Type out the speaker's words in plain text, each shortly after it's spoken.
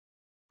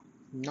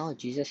Now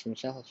Jesus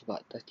himself was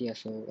about 30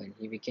 years old when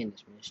he began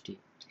his ministry.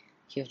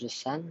 He was the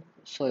son,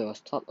 so he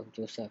was taught of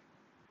Joseph,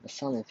 the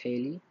son of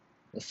Heli,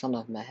 the son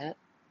of Mahat,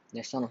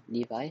 the son of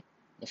Levi,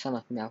 the son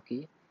of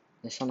Melchi,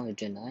 the son of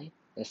Janai,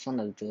 the son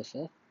of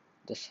Joseph,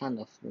 the son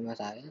of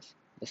Matthias,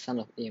 the son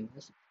of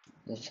Amos,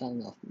 the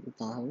son of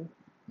Nahum,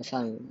 the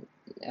son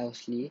of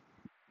Elsli,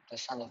 the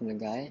son of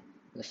Nagai,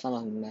 the son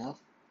of Melch,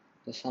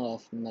 the son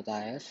of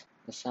Matthias,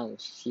 the son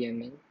of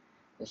Simeon,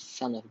 the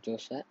son of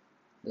Joseph,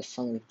 the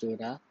son of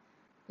Judah,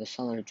 the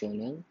son of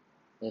Jonan,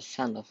 the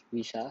son of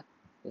Risa,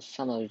 the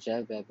son of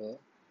Zerubbabel,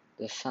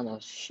 the son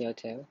of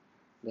Shealtiel,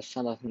 the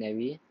son of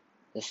Neri,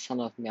 the son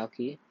of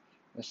Melchi,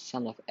 the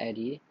son of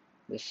Adi,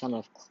 the son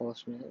of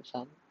Cosme,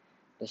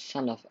 the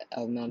son of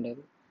Elmadam,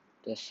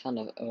 the son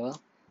of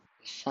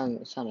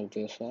the son of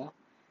Joshua,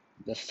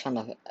 the son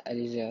of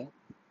Eliezer,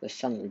 the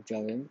son of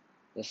Jorim,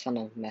 the son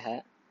of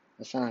Mahat,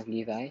 the son of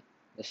Levi,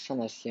 the son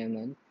of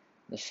Simeon,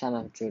 the son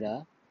of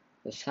Judah,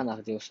 the son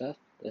of Joseph,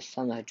 the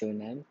son of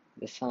Jonam,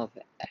 the son of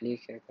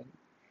Eliakim,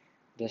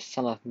 the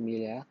son of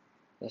Meliah,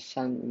 the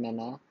son of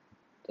Menah,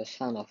 the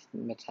son of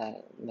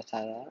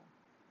Matthiah,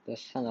 the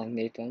son of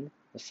Nathan,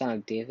 the son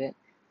of David,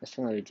 the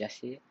son of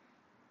Jesse,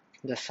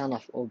 the son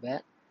of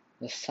Obed,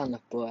 the son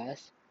of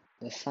Boaz,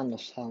 the son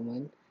of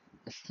Salmon,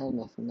 the son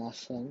of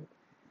Nahshon,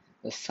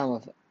 the son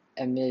of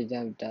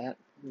Amminadab,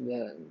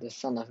 the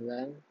son of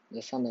Ram,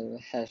 the son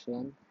of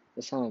Hezron,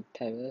 the son of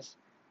Perez,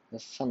 the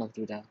son of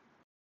Judah.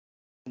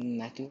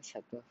 Matthew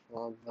chapter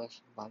 4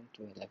 verse 1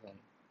 to 11.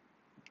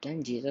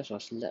 Then Jesus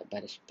was led by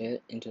the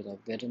Spirit into the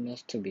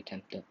wilderness to be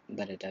tempted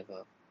by the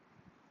devil.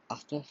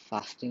 After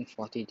fasting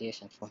 40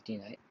 days and 40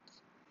 nights,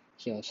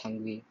 he was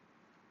hungry.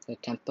 The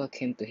tempter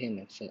came to him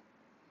and said,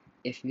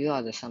 "If you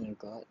are the Son of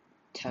God,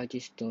 tell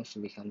these stones to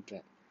become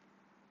bread."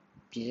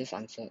 Jesus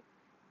answered,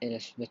 "It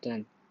is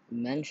written,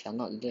 man shall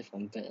not live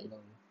on bread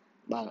alone,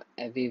 but on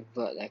every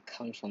word that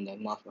comes from the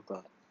mouth of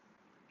God."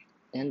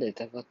 Then the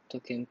devil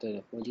took him to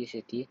the holy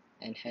city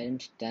and had him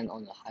stand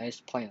on the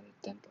highest point of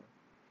the temple.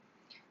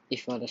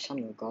 "If you are the Son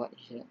of God,"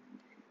 he said,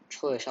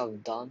 "throw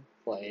yourself down,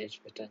 for it is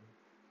written,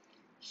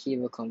 He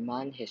will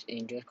command His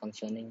angels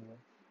concerning you,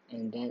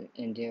 and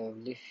they will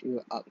lift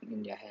you up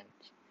in their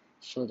hands,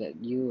 so that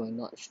you will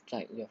not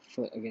strike your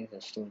foot against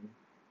a stone."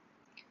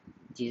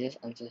 Jesus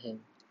answered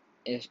him,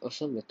 "It is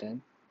also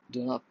written,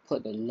 do not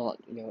put the Lord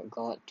your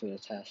God to the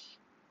test."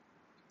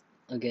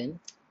 Again,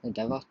 the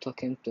devil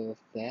took him to a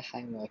very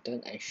high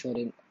mountain and showed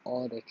him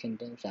all the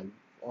kingdoms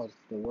of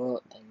the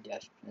world and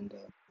their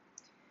splendor.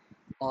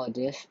 "All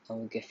this I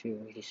will give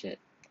you," he said,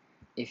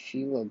 "if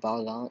you will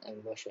bow down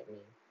and worship me."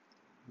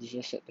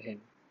 Jesus said to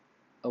him,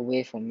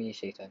 "Away from me,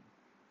 Satan,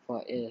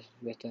 for it is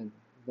written,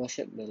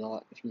 worship the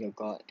Lord your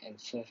God and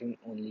serve him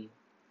only."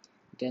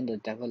 Then the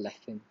devil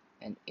left him,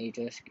 and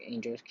angels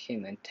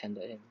came and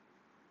tended him.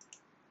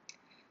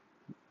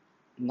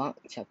 Mark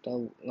chapter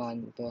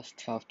 1 verse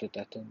 12 to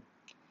 13.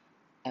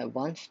 At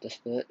once the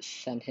Spirit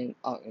sent him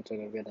out into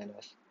the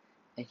wilderness,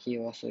 and he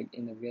was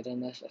in the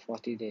wilderness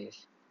 40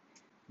 days,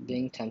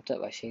 being tempted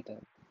by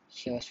Satan.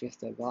 He was with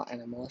the wild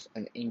animals,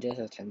 and angels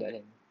attended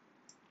him.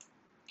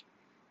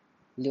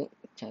 Luke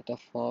chapter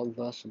 4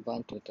 verse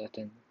 1 to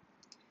 13.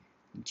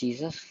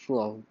 Jesus,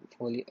 full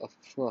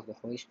of the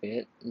Holy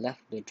Spirit,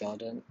 left the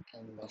Jordan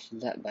and was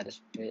led by the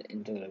Spirit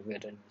into the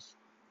wilderness,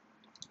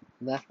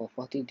 where for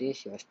 40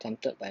 days he was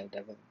tempted by the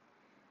devil.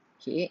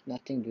 He ate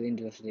nothing during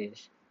those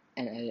days,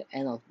 and at the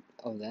end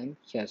of them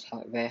he was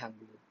very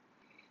hungry.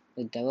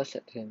 The devil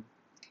said to him,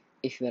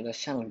 "If you are the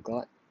Son of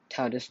God,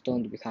 tell this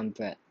stone to become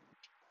bread."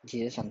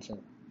 Jesus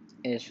answered,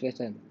 "It is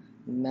written,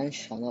 man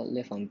shall not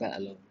live on bread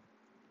alone."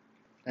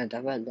 The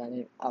devil led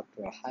him up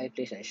to a high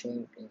place and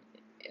showed him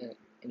in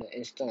an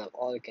instant of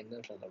all the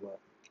kingdoms of the world.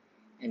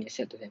 And he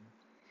said to him,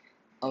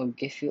 "I will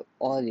give you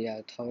all the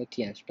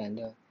authority and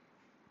splendor.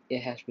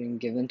 It has been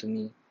given to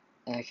me,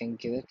 and I can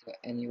give it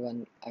to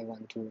anyone I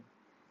want to.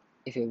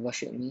 If you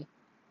worship me,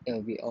 it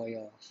will be all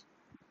yours."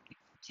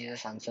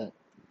 Jesus answered,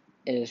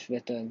 "It is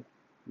written,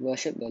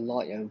 worship the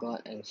Lord your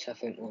God and serve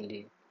him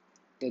only."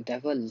 The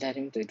devil led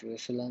him to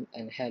Jerusalem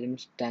and had him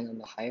stand on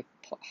the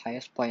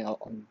highest point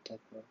on the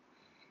temple.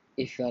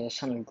 "If you are the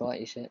Son of God,"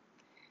 he said,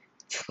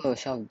 "throw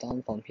yourself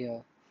down from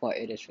here, for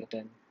it is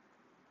written,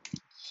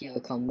 He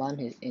will command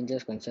His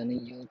angels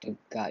concerning you to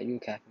guard you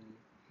carefully.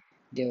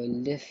 They will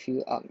lift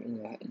you up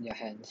in their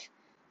hands,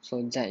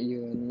 so that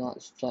you will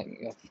not strike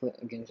your foot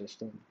against a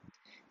stone."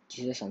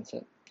 Jesus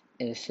answered,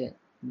 "It is said,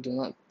 do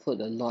not put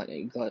the Lord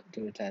your God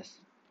to the test."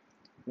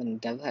 When the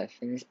devil had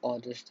finished all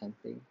this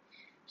tempting,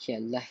 he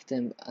had left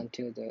him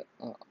until the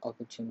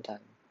opportune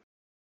time.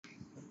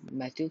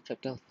 Matthew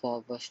chapter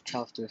 4 verse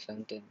 12 to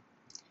 17.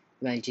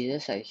 When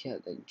Jesus had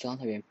heard that John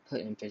had been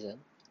put in prison,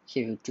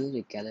 he withdrew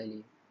to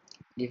Galilee.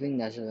 Leaving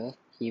Nazareth,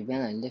 he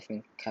went and lived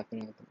in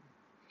Capernaum,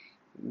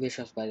 which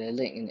was by the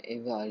lake in the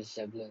area of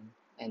Zebulun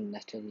and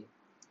Naphtali,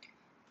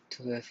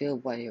 to fulfill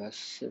what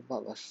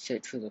was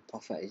said through the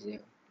prophet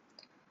Isaiah.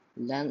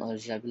 "Land of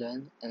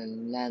Zebulun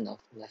and land of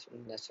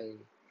Naphtali,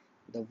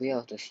 the way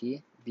of the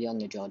sea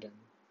beyond the Jordan,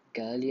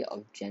 Galilee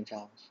of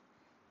Gentiles.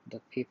 The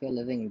people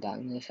living in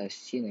darkness have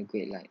seen a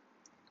great light.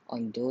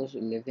 On those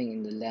living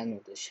in the land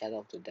of the shadow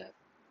of the death,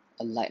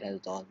 a light has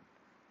dawned.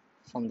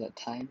 From that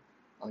time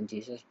on,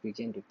 Jesus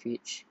began to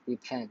preach,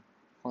 "Repent,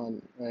 for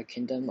the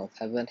kingdom of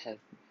heaven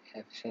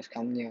has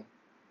come near."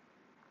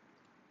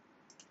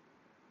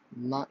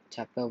 Mark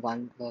chapter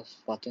 1 verse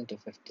 14 to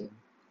 15.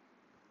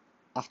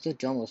 After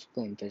John was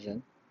put in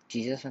prison,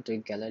 Jesus went to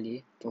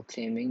Galilee,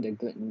 proclaiming the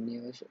good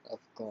news of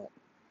God.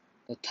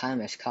 "The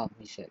time has come,"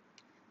 he said.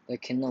 "The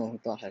kingdom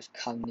of God has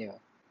come near.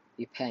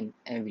 Repent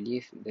and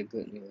believe the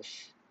good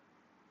news."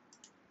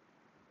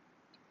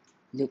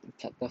 Luke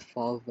chapter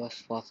 4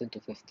 verse 14 to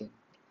 15.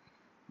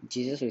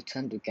 Jesus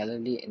returned to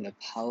Galilee in the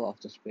power of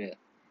the Spirit,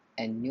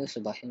 and news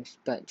about him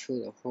spread through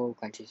the whole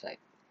countryside.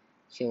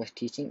 He was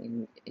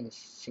teaching in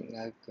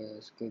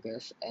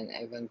synagogues and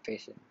everyone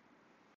praised him.